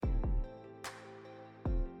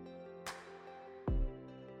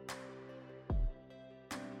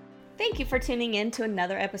Thank you for tuning in to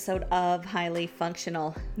another episode of Highly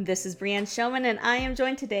Functional. This is Brianne Showman, and I am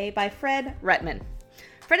joined today by Fred Rutman.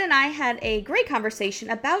 Fred and I had a great conversation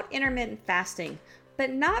about intermittent fasting, but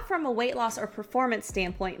not from a weight loss or performance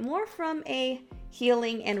standpoint, more from a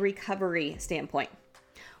healing and recovery standpoint.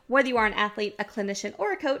 Whether you are an athlete, a clinician,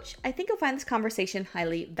 or a coach, I think you'll find this conversation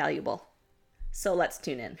highly valuable. So let's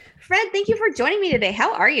tune in. Fred, thank you for joining me today.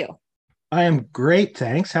 How are you? I am great,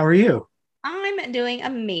 thanks. How are you? I'm doing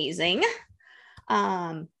amazing.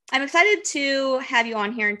 I'm excited to have you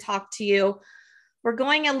on here and talk to you. We're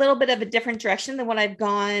going a little bit of a different direction than what I've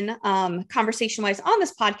gone conversation-wise on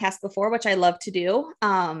this podcast before, which I love to do.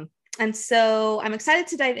 And so I'm excited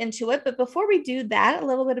to dive into it. But before we do that, a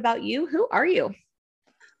little bit about you. Who are you?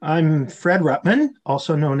 I'm Fred Rutman,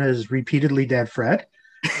 also known as Repeatedly Dead Fred,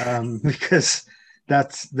 because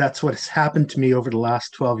that's what has happened to me over the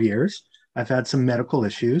last 12 years. I've had some medical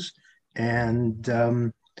issues, and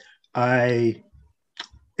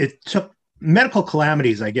it took medical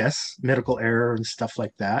calamities, I guess, medical error and stuff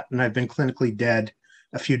like that. And I've been clinically dead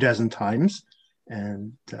a few dozen times.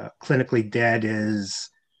 And clinically dead is,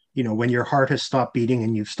 when your heart has stopped beating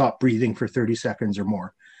and you've stopped breathing for 30 seconds or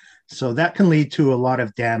more. So that can lead to a lot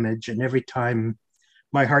of damage. And every time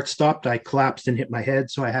my heart stopped, I collapsed and hit my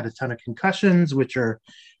head. So I had a ton of concussions, which are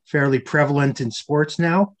fairly prevalent in sports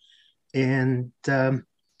now. And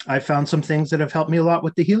I found some things that have helped me a lot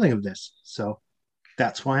with the healing of this. So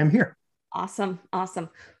that's why I'm here. Awesome.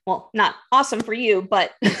 Well, not awesome for you,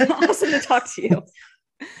 but awesome to talk to you.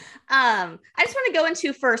 I just want to go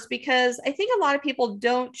into first, because I think a lot of people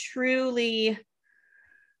don't truly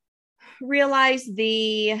realize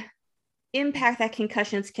the impact that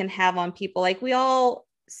concussions can have on people. Like, we all,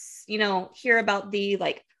 hear about the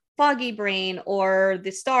foggy brain or the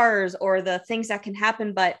stars or the things that can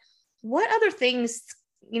happen, but what other things,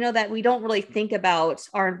 that we don't really think about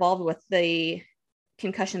are involved with the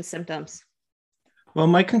concussion symptoms? Well,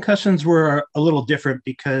 my concussions were a little different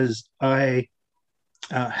because I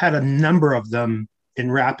had a number of them in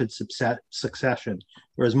rapid succession,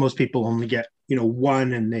 whereas most people only get,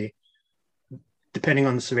 one, and they, depending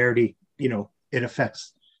on the severity, it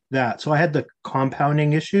affects that. So I had the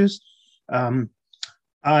compounding issues.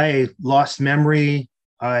 I lost memory.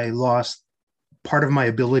 I lost part of my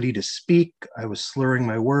ability to speak. I was slurring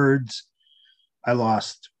my words. I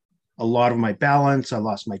lost a lot of my balance. I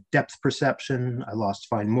lost my depth perception. I lost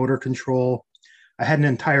fine motor control. I had an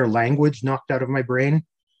entire language knocked out of my brain,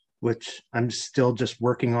 which I'm still just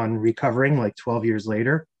working on recovering 12 years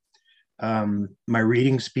later. My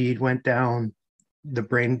reading speed went down,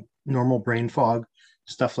 normal brain fog,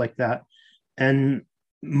 stuff like that. And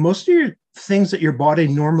most of your things that your body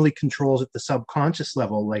normally controls at the subconscious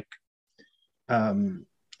level,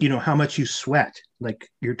 how much you sweat, like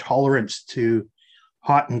your tolerance to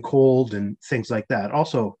hot and cold and things like that,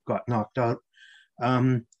 also got knocked out.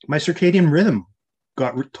 My circadian rhythm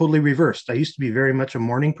got totally reversed. I used to be very much a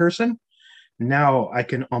morning person. Now I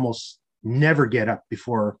can almost never get up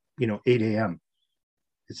before 8 a.m.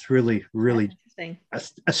 It's really, really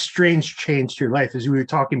a strange change to your life. As we were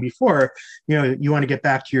talking before, you want to get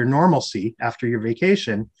back to your normalcy after your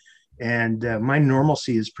vacation, and my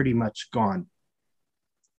normalcy is pretty much gone.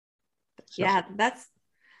 So. Yeah,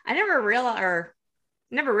 I never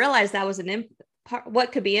realized that was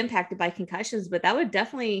what could be impacted by concussions, but that would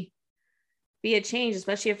definitely be a change,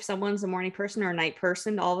 especially if someone's a morning person or a night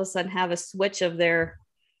person, to all of a sudden have a switch of their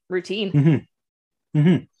routine. Mm-hmm.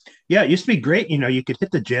 Mm-hmm. Yeah, it used to be great. You could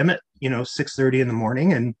hit the gym at 6:30 in the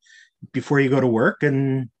morning and before you go to work,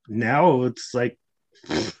 and now it's like,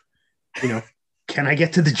 can I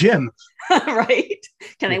get to the gym? Right?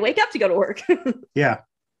 Can I wake up to go to work? Yeah.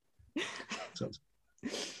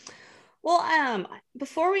 Well,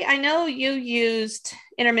 I know you used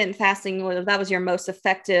intermittent fasting. That was your most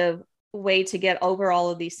effective way to get over all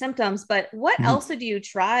of these symptoms, but what else did you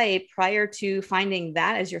try prior to finding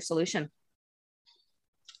that as your solution?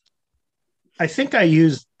 I think I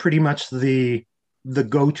used pretty much the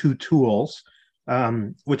go-to tools,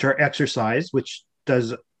 which are exercise, which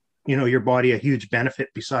does, your body a huge benefit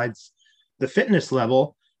besides the fitness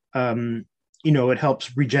level. It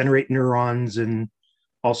helps regenerate neurons and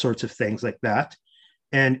all sorts of things like that.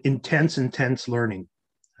 And intense learning,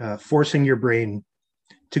 forcing your brain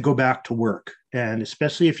to go back to work. And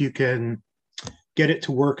especially if you can get it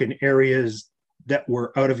to work in areas that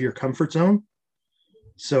were out of your comfort zone.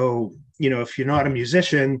 So, if you're not a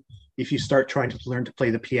musician, if you start trying to learn to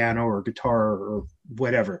play the piano or guitar or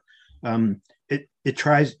whatever,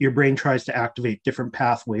 your brain tries to activate different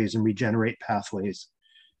pathways and regenerate pathways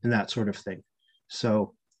and that sort of thing.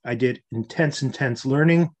 So I did intense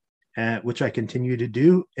learning, which I continue to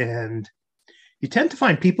do. And you tend to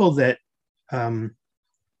find people that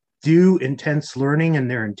do intense learning, and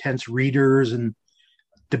they're intense readers and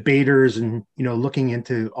debaters, and looking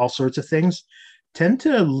into all sorts of things, tend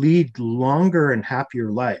to lead longer and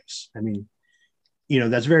happier lives. I mean,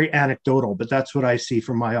 that's very anecdotal, but that's what I see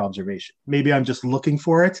from my observation. Maybe I'm just looking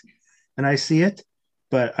for it and I see it,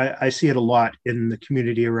 but I see it a lot in the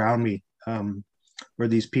community around me, where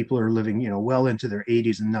these people are living, well into their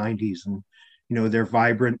 80s and 90s, and they're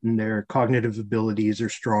vibrant and their cognitive abilities are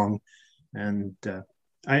strong. And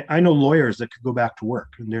I know lawyers that could go back to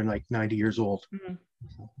work and they're like 90 years old. Mm-hmm.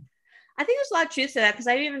 I think there's a lot of truth to that, because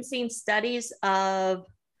I've even seen studies of,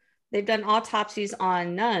 they've done autopsies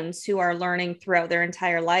on nuns who are learning throughout their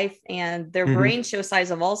entire life, and their brains show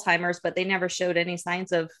signs of Alzheimer's, but they never showed any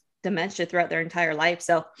signs of dementia throughout their entire life.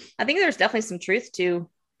 So I think there's definitely some truth to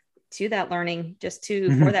that learning, just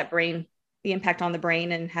for that brain, the impact on the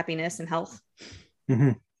brain and happiness and health.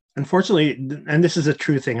 Unfortunately, and this is a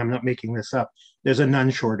true thing, I'm not making this up, there's a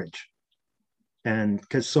nun shortage. And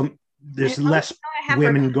because there's less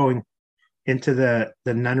women going into the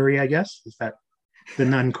nunnery, I guess, is that the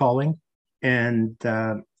nun calling. And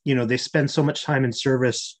they spend so much time in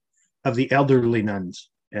service of the elderly nuns.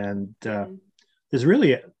 And there's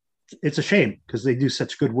really, it's a shame, because they do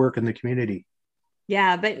such good work in the community.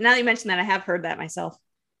 Yeah, but now that you mentioned that, I have heard that myself.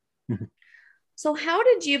 So how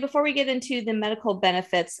did you, before we get into the medical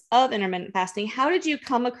benefits of intermittent fasting, how did you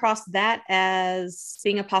come across that as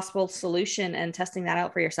being a possible solution and testing that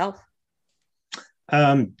out for yourself?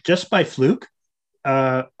 Just by fluke.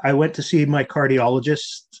 I went to see my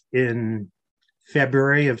cardiologist in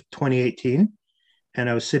February of 2018, and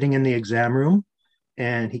I was sitting in the exam room,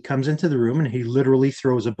 and he comes into the room and he literally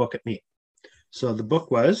throws a book at me. So the book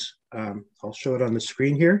was, I'll show it on the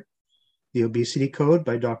screen here, The Obesity Code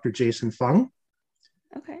by Dr. Jason Fung.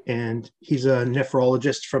 Okay. And he's a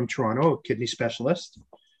nephrologist from Toronto, a kidney specialist.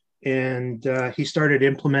 And he started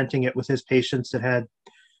implementing it with his patients that had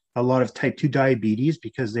a lot of type 2 diabetes,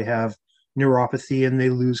 because they have neuropathy and they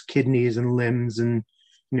lose kidneys and limbs, and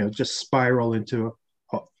just spiral into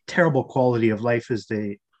a terrible quality of life as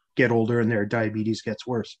they get older and their diabetes gets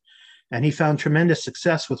worse. And he found tremendous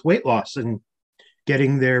success with weight loss and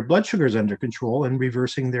getting their blood sugars under control and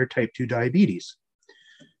reversing their type 2 diabetes.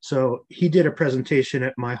 So he did a presentation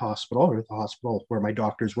at my hospital, or the hospital where my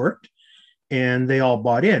doctors worked, and they all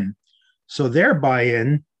bought in. So their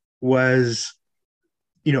buy-in was,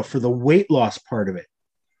 for the weight loss part of it.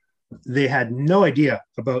 They had no idea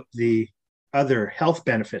about the other health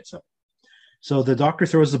benefits of it. So the doctor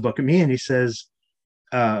throws the book at me and he says,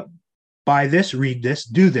 buy this, read this,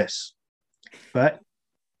 do this. But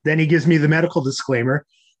then he gives me the medical disclaimer.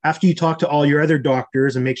 After you talk to all your other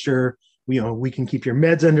doctors and make sure, we can keep your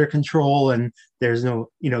meds under control and there's no,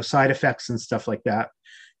 side effects and stuff like that.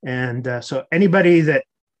 And so anybody that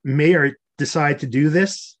may or decide to do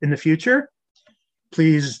this in the future,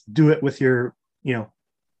 please do it with your,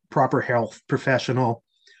 proper health professional.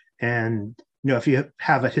 And, if you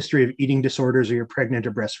have a history of eating disorders or you're pregnant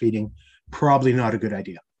or breastfeeding, probably not a good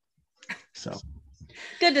idea. So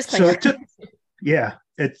good disclaimer. So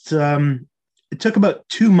it took about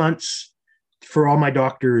 2 months for all my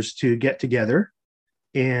doctors to get together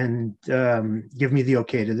and give me the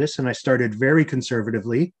okay to this. And I started very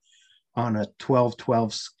conservatively on a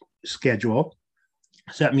 12-12 schedule.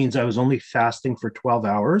 So that means I was only fasting for 12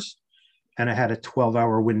 hours and I had a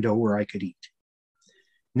 12-hour window where I could eat.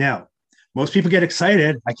 Now, most people get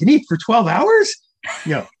excited. I can eat for 12 hours?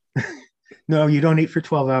 No, no, you don't eat for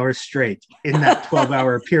 12 hours straight. In that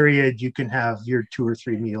 12-hour period, you can have your 2 or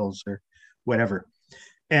 3 meals or whatever.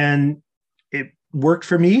 And it worked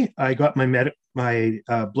for me. I got my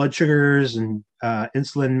blood sugars and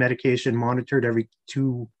insulin medication monitored every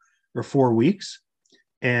 2 or 4 weeks.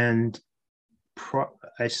 And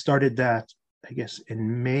I started that, I guess,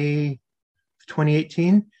 in May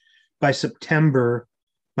 2018. By September,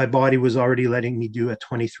 my body was already letting me do a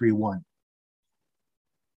 23-1.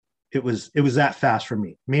 It was that fast for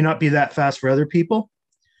me. May not be that fast for other people,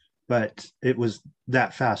 but it was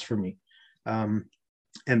that fast for me.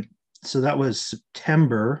 And so that was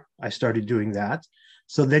September. I started doing that.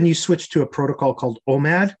 So then you switch to a protocol called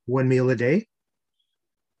OMAD, 1 meal a day.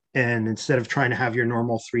 And instead of trying to have your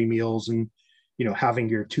normal 3 meals and, having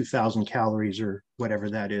your 2,000 calories or whatever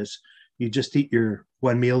that is, you just eat your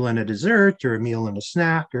 1 meal and a dessert or a meal and a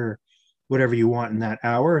snack or whatever you want in that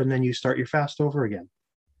hour. And then you start your fast over again.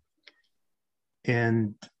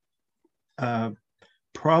 And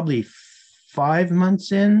probably 5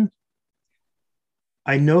 months in,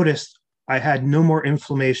 I noticed I had no more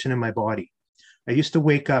inflammation in my body. I used to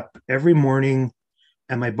wake up every morning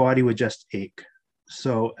and my body would just ache.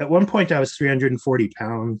 So at one point I was 340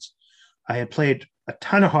 pounds. I had played a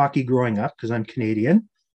ton of hockey growing up because I'm Canadian,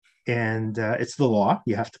 and it's the law.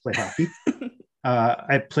 You have to play hockey.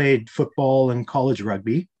 I played football and college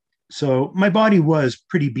rugby. So my body was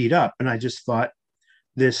pretty beat up. And I just thought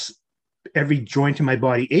this, every joint in my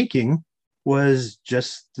body aching was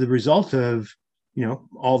just the result of,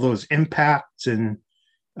 all those impacts and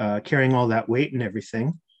carrying all that weight and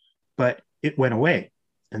everything. But it went away.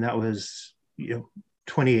 And that was,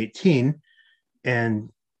 2018. And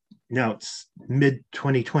now it's mid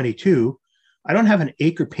 2022. I don't have an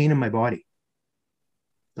ache or pain in my body.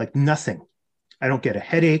 Like nothing. I don't get a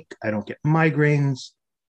headache. I don't get migraines,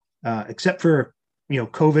 except for,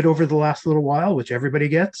 COVID over the last little while, which everybody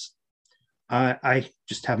gets. I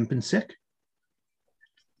just haven't been sick.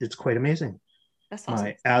 It's quite amazing. That's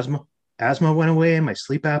awesome. My asthma went away. My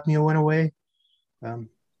sleep apnea went away.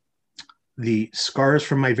 The scars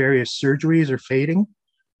from my various surgeries are fading,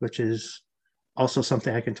 which is also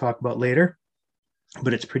something I can talk about later,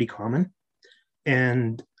 but it's pretty common.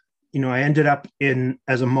 And, I ended up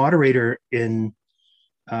as a moderator in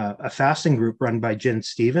a fasting group run by Jen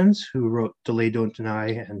Stevens, who wrote Delay, Don't Deny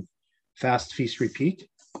and Fast, Feast, Repeat,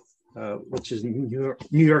 which is New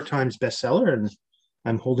York Times bestseller. And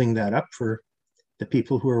I'm holding that up for the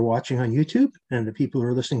people who are watching on YouTube, and the people who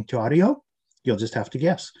are listening to audio. You'll just have to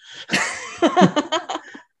guess.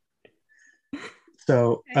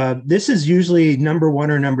 So this is usually number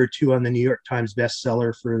 1 or number 2 on the New York Times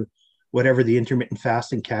bestseller for whatever the intermittent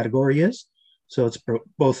fasting category is. So it's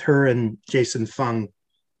both her and Jason Fung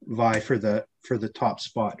vie for the top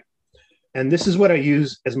spot. And this is what I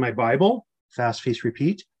use as my Bible, Fast, Feast,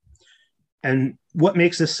 Repeat. And what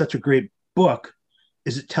makes this such a great book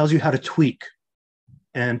is it tells you how to tweak.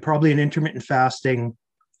 And probably in intermittent fasting,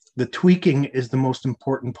 the tweaking is the most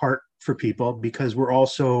important part for people, because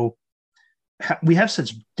we have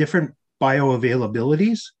such different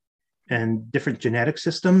bioavailabilities and different genetic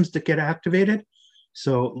systems that get activated.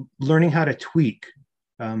 So learning how to tweak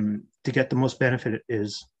to get the most benefit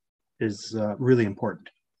is really important.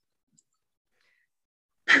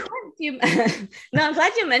 No, I'm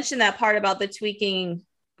glad you mentioned that part about the tweaking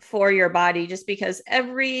for your body, just because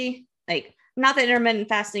not that intermittent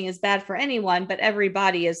fasting is bad for anyone, but every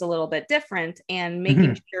body is a little bit different, and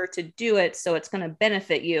making sure to do it so it's going to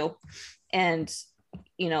benefit you and,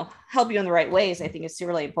 help you in the right ways, I think is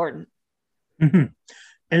really important. Mm-hmm.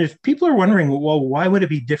 And if people are wondering, well, why would it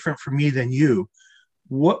be different for me than you?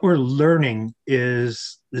 What we're learning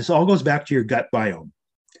is this all goes back to your gut biome.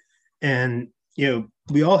 And,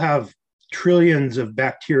 we all have trillions of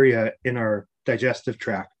bacteria in our digestive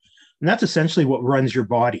tract. And that's essentially what runs your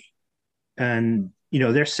body. And,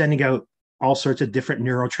 they're sending out all sorts of different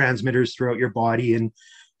neurotransmitters throughout your body and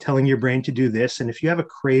telling your brain to do this. And if you have a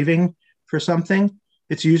craving for something,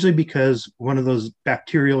 it's usually because one of those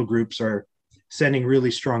bacterial groups are sending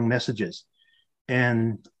really strong messages.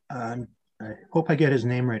 And I hope I get his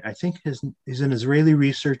name right. I think he's an Israeli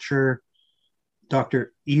researcher,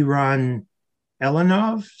 Dr. Iran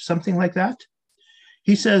Elanov, something like that.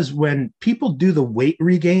 He says when people do the weight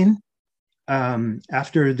regain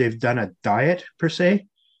after they've done a diet per se,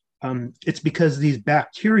 it's because these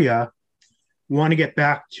bacteria want to get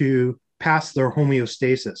back to past their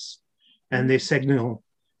homeostasis, and they signal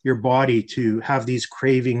your body to have these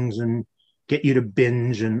cravings and get you to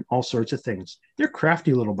binge and all sorts of things. They're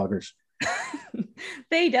crafty little buggers.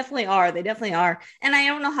 They definitely are. They definitely are. And I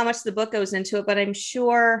don't know how much the book goes into it, but I'm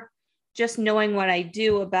sure just knowing what I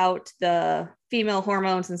do about the female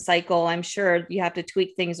hormones and cycle, I'm sure you have to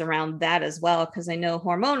tweak things around that as well. Because I know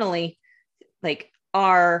hormonally,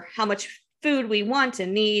 how much food we want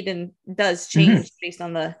and need and does change based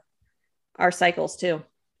on our cycles too.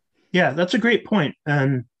 Yeah, that's a great point.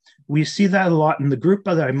 And we see that a lot in the group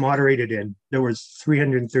that I moderated in. There was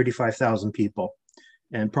 335,000 people,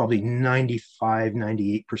 and probably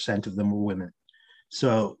 98% of them were women.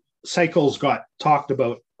 So cycles got talked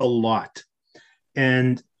about a lot.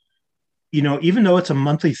 And, even though it's a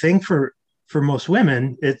monthly thing for most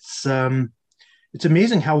women, it's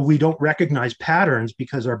amazing how we don't recognize patterns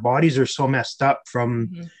because our bodies are so messed up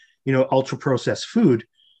from, ultra processed food.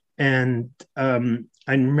 And I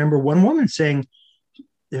remember one woman saying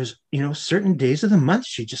there's, certain days of the month,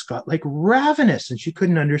 she just got ravenous and she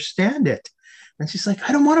couldn't understand it. And she's like,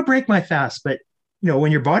 I don't want to break my fast. But,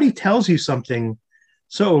 when your body tells you something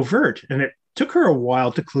so overt, and it took her a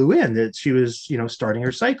while to clue in that she was, starting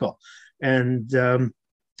her cycle. And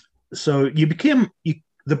so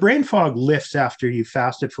the brain fog lifts after you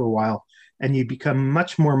fasted for a while, and you become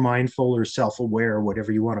much more mindful or self-aware, or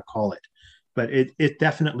whatever you want to call it. But it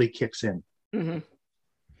definitely kicks in. Mm-hmm.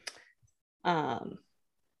 Um,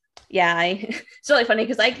 yeah, it's really funny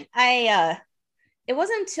because it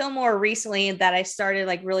wasn't until more recently that I started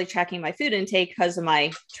like really tracking my food intake because of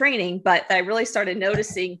my training, but I really started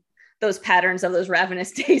noticing those patterns of those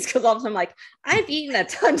ravenous days because all of a sudden I'm like, I've eaten a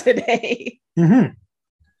ton today. Mm-hmm.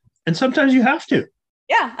 And sometimes you have to.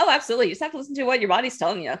 Yeah. Oh, absolutely. You just have to listen to what your body's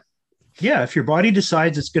telling you. Yeah, if your body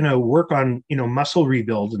decides it's going to work on, muscle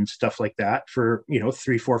rebuild and stuff like that for,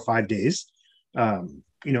 3, 4, 5 days,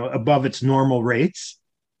 above its normal rates,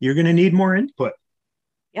 you're going to need more input.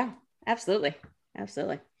 Yeah, absolutely.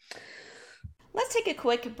 Absolutely. Let's take a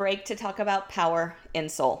quick break to talk about Power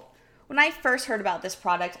Insole. When I first heard about this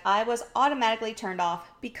product, I was automatically turned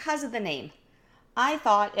off because of the name. I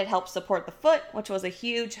thought it helped support the foot, which was a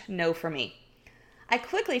huge no for me. I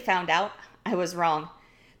quickly found out I was wrong.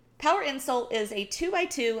 Power Insole is a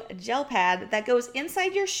 2x2 gel pad that goes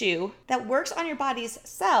inside your shoe that works on your body's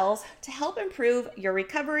cells to help improve your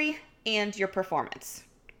recovery and your performance.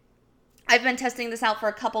 I've been testing this out for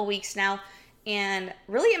a couple weeks now and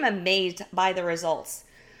really am amazed by the results.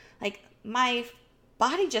 Like, my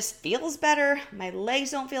body just feels better, my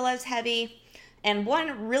legs don't feel as heavy. And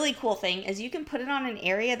one really cool thing is you can put it on an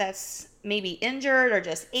area that's maybe injured or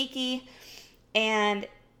just achy, and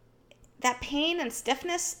that pain and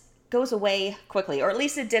stiffness goes away quickly, or at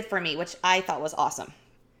least it did for me, which I thought was awesome.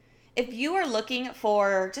 If you are looking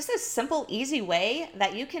for just a simple, easy way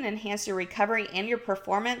that you can enhance your recovery and your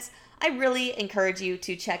performance, I really encourage you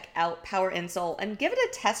to check out Power Insole and give it a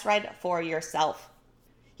test ride for yourself.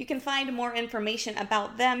 You can find more information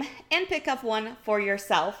about them and pick up one for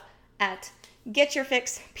yourself at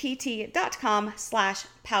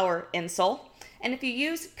getyourfixpt.com/powerinsole. And if you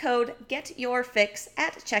use code GETYOURFIX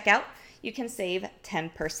at checkout, you can save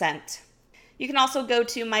 10%. You can also go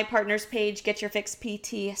to my partners page,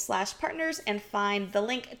 getyourfixpt/partners, and find the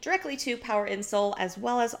link directly to Power Insole as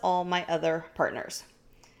well as all my other partners.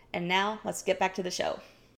 And now let's get back to the show.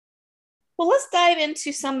 Well, let's dive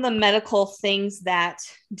into some of the medical things that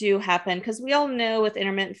do happen, because we all know with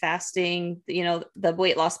intermittent fasting, the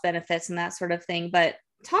weight loss benefits and that sort of thing. But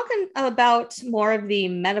talking about more of the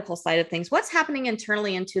medical side of things, what's happening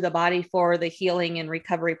internally into the body for the healing and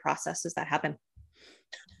recovery processes that happen?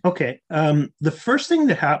 Okay. The first thing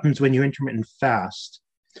that happens when you intermittent fast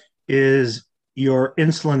is your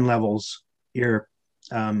insulin levels, your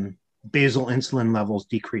basal insulin levels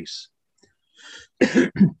decrease.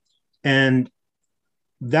 And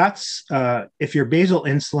that's if your basal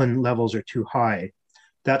insulin levels are too high,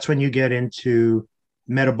 that's when you get into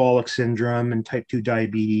metabolic syndrome and type 2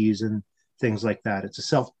 diabetes and things like that. It's a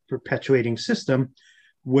self-perpetuating system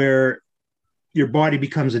where your body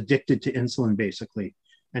becomes addicted to insulin, basically,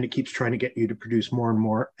 and it keeps trying to get you to produce more and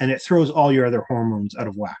more, and it throws all your other hormones out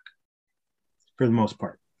of whack for the most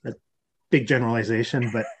part. That's a big generalization,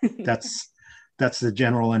 but that's the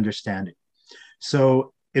general understanding.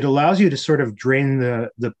 So it allows you to sort of drain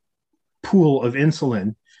the pool of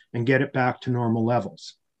insulin and get it back to normal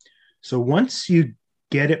levels. So once you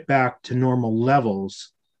get it back to normal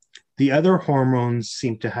levels, the other hormones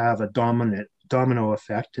seem to have a domino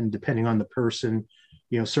effect, and depending on the person,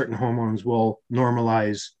 certain hormones will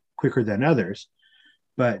normalize quicker than others.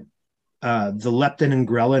 But the leptin and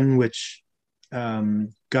ghrelin, which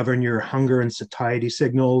govern your hunger and satiety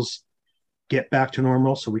signals, get back to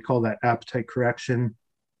normal. So we call that appetite correction.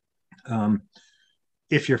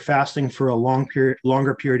 If you're fasting for a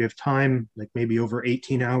longer period of time, like maybe over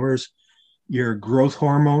 18 hours, your growth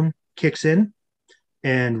hormone kicks in.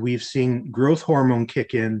 And we've seen growth hormone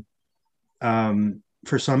kick in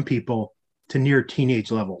for some people to near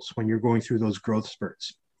teenage levels when you're going through those growth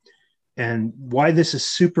spurts. And why this is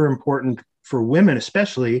super important for women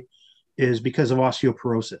especially is because of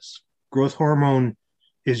osteoporosis. Growth hormone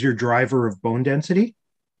is your driver of bone density,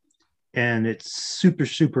 and it's super,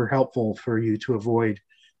 super helpful for you to avoid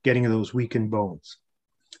getting those weakened bones.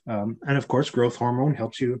 And of course, growth hormone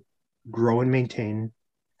helps you grow and maintain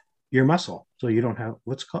your muscle. So you don't have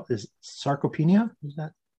what's called is sarcopenia. Is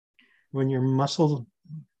that when your muscle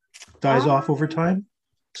dies off over time?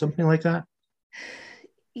 Something like that?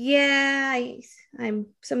 Yeah, I'm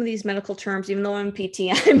some of these medical terms, even though I'm PT,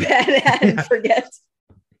 I'm bad at and forget.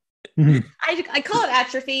 Mm-hmm. I call it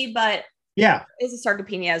atrophy, but yeah, it's a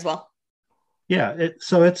sarcopenia as well. Yeah,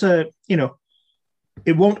 so it's it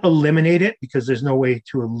won't eliminate it because there's no way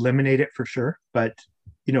to eliminate it for sure. But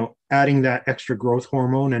adding that extra growth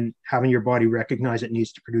hormone and having your body recognize it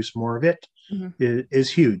needs to produce more of it is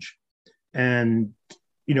huge, and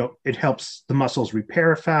it helps the muscles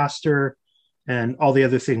repair faster and all the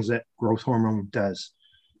other things that growth hormone does.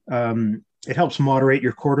 It helps moderate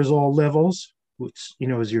your cortisol levels, which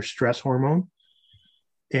is your stress hormone.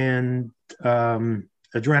 And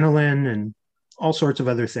adrenaline and all sorts of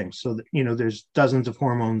other things. So that, there's dozens of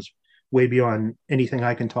hormones way beyond anything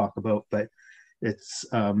I can talk about, but it's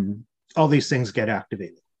all these things get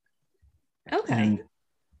activated. Okay. And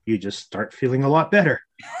you just start feeling a lot better.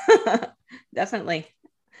 Definitely.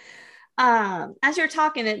 As you're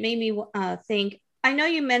talking, it made me think, I know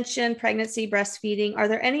you mentioned pregnancy, breastfeeding. Are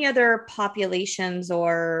there any other populations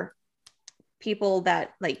or people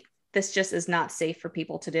that like this just is not safe for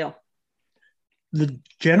people to do? The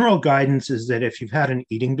general guidance is that if you've had an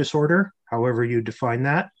eating disorder, however you define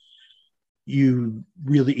that, you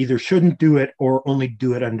really either shouldn't do it or only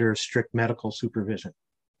do it under strict medical supervision.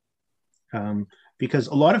 Because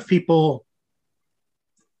a lot of people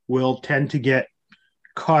will tend to get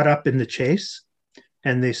caught up in the chase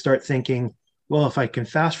and they start thinking, well, if I can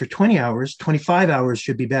fast for 20 hours, 25 hours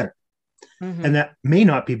should be better. Mm-hmm. And that may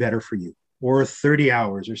not be better for you, or 30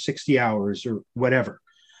 hours or 60 hours or whatever.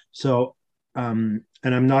 So, and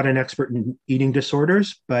I'm not an expert in eating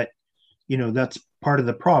disorders, but that's part of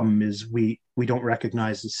the problem is we don't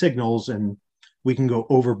recognize the signals, and we can go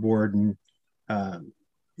overboard and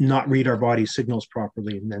not read our body signals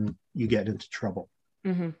properly, and then you get into trouble.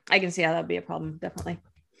 Mm-hmm. I can see how that'd be a problem, definitely.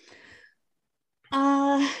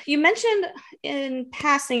 You mentioned in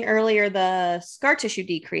passing earlier the scar tissue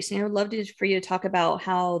decreasing. I would love for you to talk about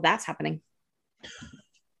how that's happening.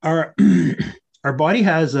 Our our body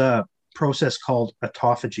has a process called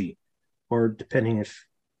autophagy, or depending if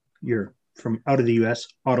you're from out of the US,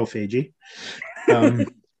 autophagy.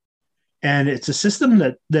 And it's a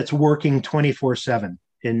system that's working 24/7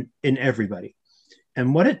 in everybody.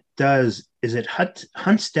 And what it does is it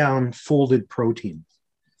hunts down folded proteins.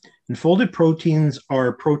 And folded proteins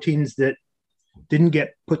are proteins that didn't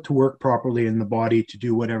get put to work properly in the body to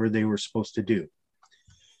do whatever they were supposed to do.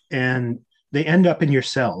 And they end up in your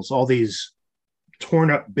cells, all these torn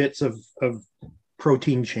up bits of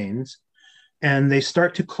protein chains, and they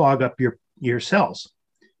start to clog up your cells.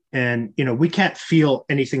 And, we can't feel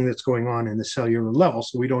anything that's going on in the cellular level,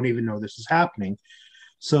 so we don't even know this is happening.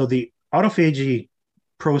 So the autophagy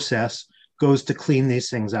process goes to clean these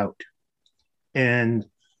things out. And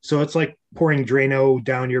so it's like pouring Drano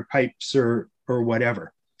down your pipes or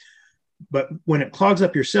whatever. But when it clogs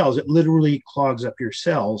up your cells, it literally clogs up your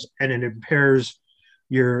cells, and it impairs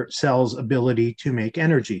your cell's ability to make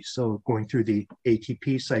energy. So going through the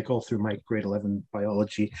ATP cycle through my grade 11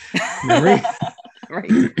 biology memory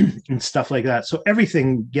right. and stuff like that. So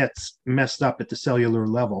everything gets messed up at the cellular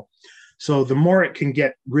level. So the more it can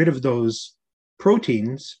get rid of those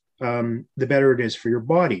proteins, the better it is for your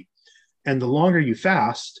body. And the longer you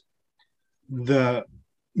fast, the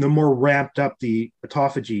more ramped up the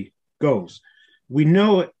autophagy goes. We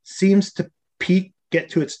know it seems to get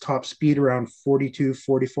to its top speed around 42,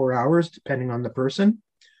 44 hours, depending on the person.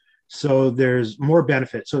 So there's more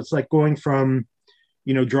benefit. So it's like going from,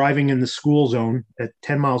 driving in the school zone at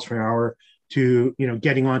 10 miles per hour to,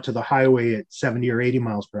 getting onto the highway at 70 or 80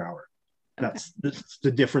 miles per hour. Okay. That's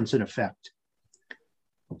the difference in effect.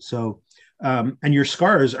 So, and your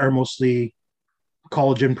scars are mostly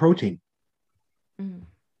collagen protein. Mm.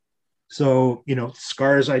 So,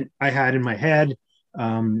 scars I had in my head,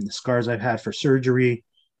 scars I've had for surgery.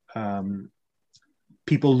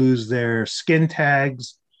 People lose their skin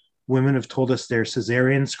tags. Women have told us their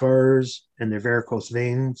cesarean scars and their varicose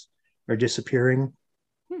veins are disappearing.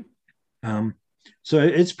 So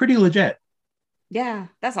it's pretty legit. Yeah,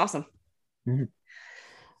 that's awesome. Mm-hmm.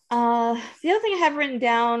 The other thing I have written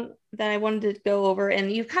down that I wanted to go over,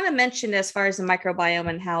 and you've kind of mentioned as far as the microbiome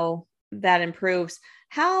and how that improves.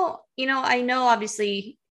 How, I know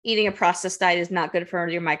obviously eating a processed diet is not good for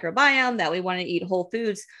your microbiome, that we want to eat whole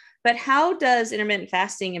foods, but how does intermittent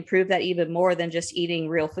fasting improve that even more than just eating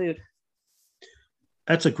real food?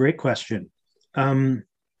 That's a great question.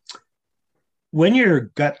 When your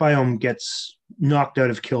gut biome gets knocked out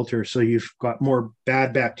of kilter, so you've got more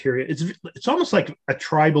bad bacteria, it's almost like a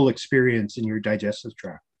tribal experience in your digestive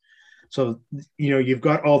tract. So, you've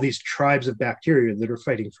got all these tribes of bacteria that are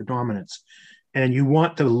fighting for dominance, and you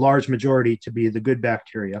want the large majority to be the good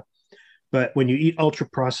bacteria. But when you eat ultra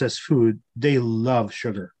processed food, they love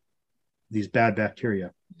sugar, these bad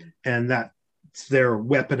bacteria, and that's their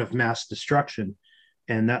weapon of mass destruction.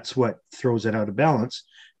 And that's what throws it out of balance.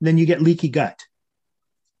 Then you get leaky gut.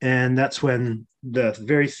 And that's when the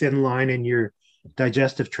very thin line in your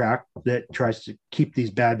digestive tract that tries to keep these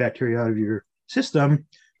bad bacteria out of your system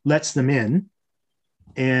lets them in.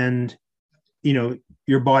 And,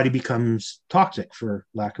 your body becomes toxic, for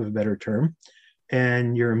lack of a better term.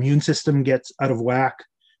 And your immune system gets out of whack,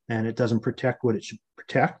 and it doesn't protect what it should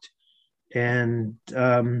protect. And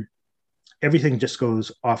everything just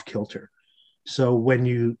goes off kilter. So when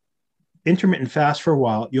you intermittent fast for a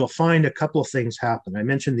while, you'll find a couple of things happen. I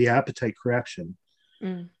mentioned the appetite correction,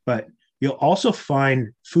 but you'll also find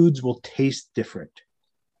foods will taste different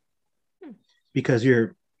because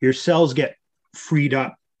your cells get freed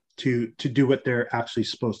up to do what they're actually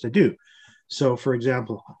supposed to do. So, for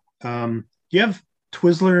example, do you have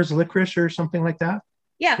Twizzlers licorice or something like that?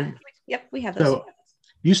 Yeah. Yep, we have those. So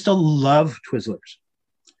you still love Twizzlers.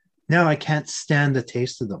 Now I can't stand the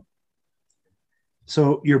taste of them.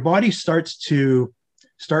 So your body starts to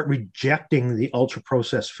rejecting the ultra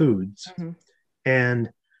processed foods, and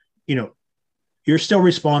you're still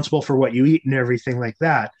responsible for what you eat and everything like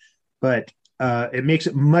that, but it makes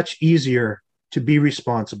it much easier to be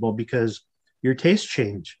responsible because your tastes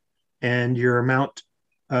change and your amount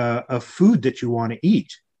of food that you want to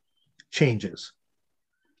eat changes.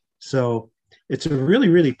 So it's a really,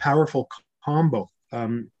 really powerful combo.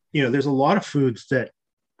 There's a lot of foods that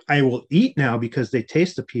I will eat now because they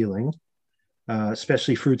taste appealing,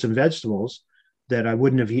 especially fruits and vegetables that I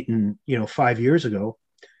wouldn't have eaten, 5 years ago.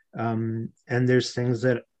 And there's things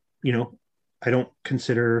that, I don't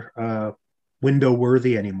consider window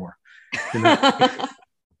worthy anymore. I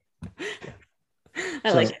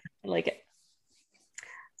like it. I like it.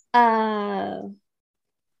 I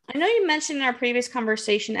know you mentioned in our previous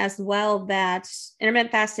conversation as well that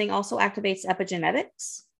intermittent fasting also activates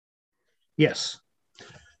epigenetics. Yes.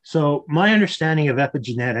 So my understanding of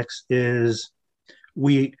epigenetics is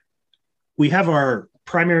we have our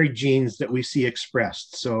primary genes that we see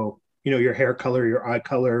expressed. So, your hair color, your eye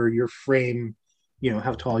color, your frame,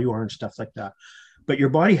 how tall you are and stuff like that. But your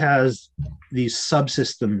body has these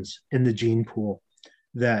subsystems in the gene pool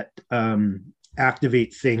that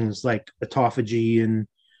activate things like autophagy and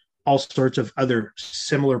all sorts of other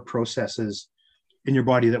similar processes in your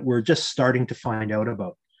body that we're just starting to find out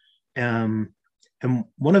about. And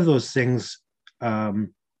one of those things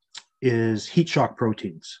is heat shock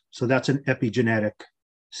proteins. So that's an epigenetic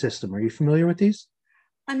system. Are you familiar with these?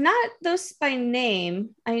 Not those by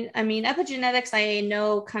name. I mean, epigenetics, I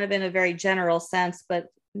know kind of in a very general sense, but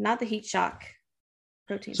not the heat shock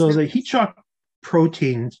proteins. So the heat shock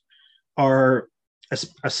proteins are a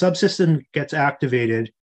subsystem gets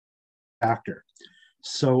activated factor.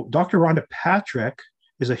 So Dr. Rhonda Patrick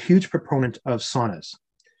is a huge proponent of saunas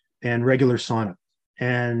and regular sauna.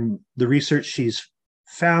 And the research she's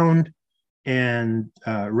found and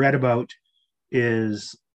read about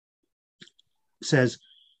says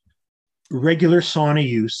regular sauna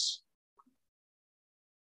use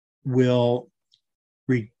will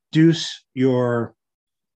reduce your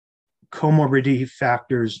comorbidity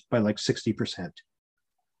factors by like 60%.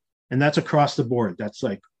 And that's across the board. That's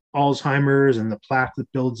like Alzheimer's and the plaque that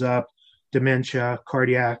builds up, dementia,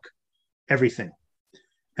 cardiac, everything.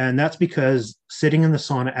 And that's because sitting in the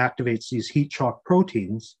sauna activates these heat shock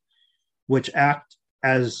proteins, which act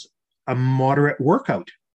as a moderate workout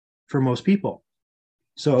for most people.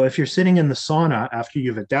 So if you're sitting in the sauna after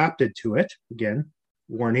you've adapted to it, again,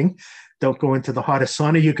 warning, don't go into the hottest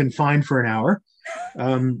sauna you can find for an hour.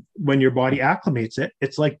 When your body acclimates it,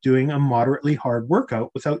 it's like doing a moderately hard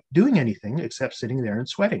workout without doing anything except sitting there and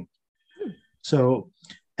sweating. So,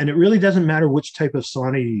 and it really doesn't matter which type of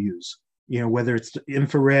sauna you use, whether it's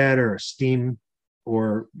infrared or steam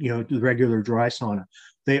or, the regular dry sauna,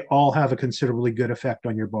 they all have a considerably good effect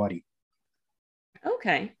on your body.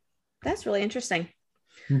 Okay. That's really interesting.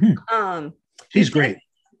 Mm-hmm. She's great.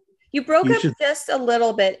 You broke up just a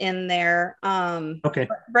little bit in there. Okay.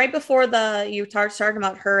 Right before you started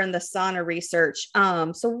about her and the sauna research.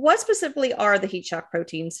 So what specifically are the heat shock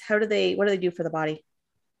proteins? What do they do for the body?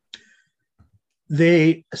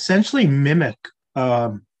 They essentially mimic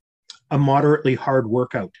a moderately hard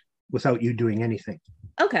workout without you doing anything.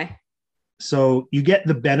 Okay. So you get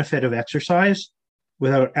the benefit of exercise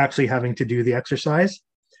without actually having to do the exercise.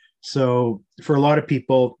 So for a lot of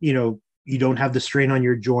people, you don't have the strain on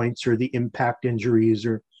your joints or the impact injuries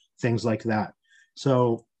or things like that.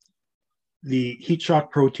 So the heat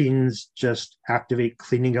shock proteins just activate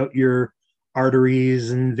cleaning out your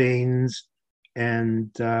arteries and veins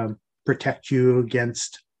and protect you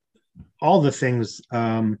against all the things,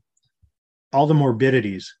 all the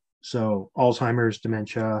morbidities. So Alzheimer's,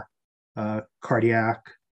 dementia, cardiac,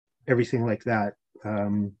 everything like that,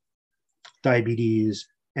 diabetes,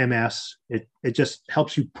 MS. It just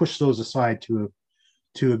helps you push those aside to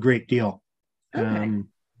a great deal. Okay.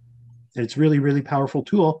 It's really, really powerful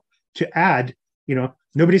tool to add.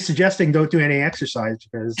 Nobody's suggesting don't do any exercise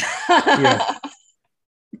because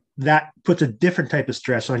that puts a different type of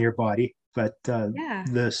stress on your body. But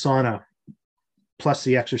the sauna plus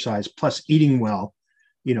the exercise plus eating well,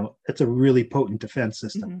 it's a really potent defense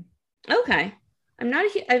system. Okay.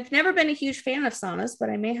 I've never been a huge fan of saunas, but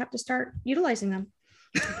I may have to start utilizing them.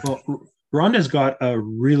 Well, Rhonda's got a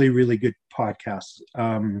really, really good podcast.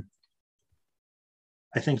 I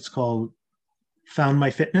think it's called Found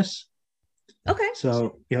My Fitness. Okay.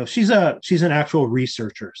 So, she's an actual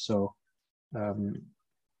researcher. So, um,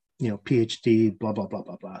 PhD, blah, blah, blah,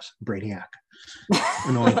 blah, blah, brainiac,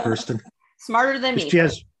 annoying person. Smarter than me.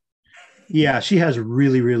 She has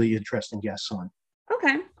really, really interesting guests on.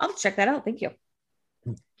 Okay. I'll check that out. Thank you.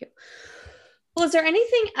 Well, is there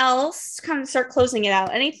anything else, kind of start closing it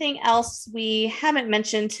out, anything else we haven't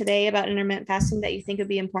mentioned today about intermittent fasting that you think would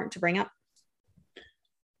be important to bring up?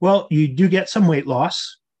 Well, you do get some weight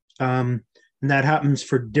loss, and that happens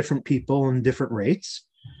for different people and different rates.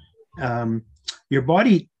 Your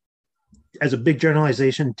body, as a big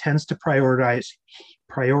generalization, tends to prioritize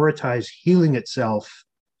healing itself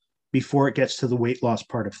before it gets to the weight loss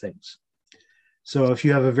part of things. So if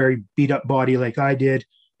you have a very beat up body like I did,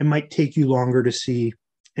 it might take you longer to see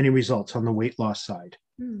any results on the weight loss side.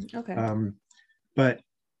 Okay. But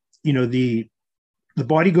the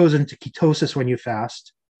body goes into ketosis when you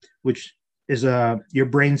fast, which is your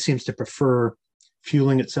brain seems to prefer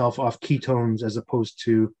fueling itself off ketones as opposed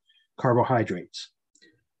to carbohydrates.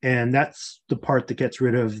 And that's the part that gets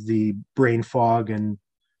rid of the brain fog and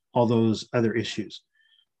all those other issues.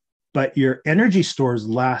 But your energy stores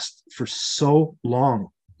last for so long.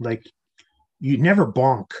 Like, you never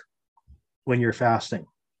bonk when you're fasting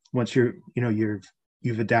once you've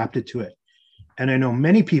adapted to it. And I know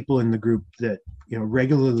many people in the group that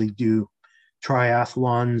regularly do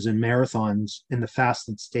triathlons and marathons in the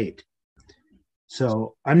fasted state.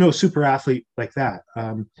 So I'm no super athlete like that.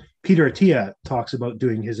 Peter Attia talks about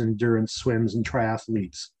doing his endurance swims and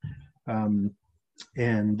triathletes and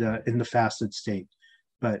in the fasted state.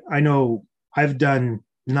 But I know I've done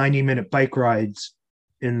 90-minute bike rides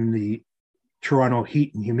in the Toronto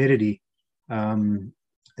heat and humidity and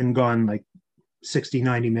gone like 60,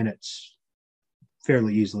 90 minutes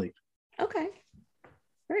fairly easily. Okay.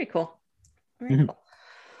 Very cool. Very cool.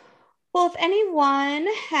 Well, if anyone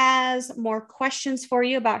has more questions for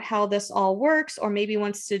you about how this all works, or maybe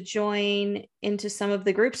wants to join into some of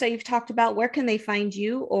the groups that you've talked about, where can they find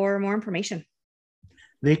you or more information?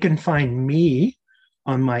 They can find me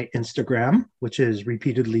on my Instagram, which is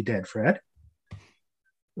repeatedly dead Fred,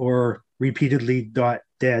 or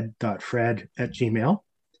repeatedly.dead.fred@gmail,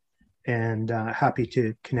 and happy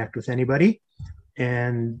to connect with anybody.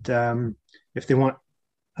 And if they want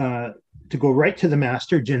to go right to the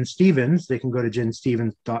master, Jen Stevens, they can go to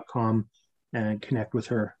jenstevens.com and connect with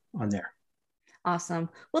her on there. Awesome.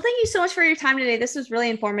 Well, thank you so much for your time today. This was really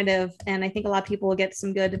informative, and I think a lot of people will get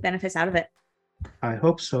some good benefits out of it. I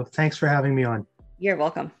hope so. Thanks for having me on. You're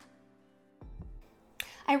welcome.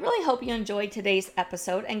 I really hope you enjoyed today's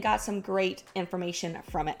episode and got some great information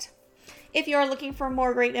from it. If you are looking for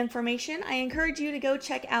more great information, I encourage you to go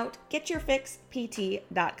check out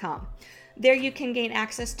getyourfixpt.com. There you can gain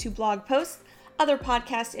access to blog posts, other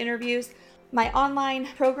podcast interviews, my online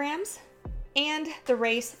programs, and the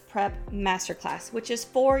Race Prep Masterclass, which is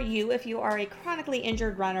for you if you are a chronically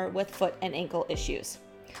injured runner with foot and ankle issues.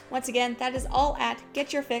 Once again, that is all at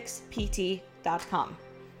getyourfixpt.com.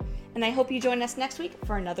 And I hope you join us next week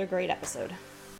for another great episode.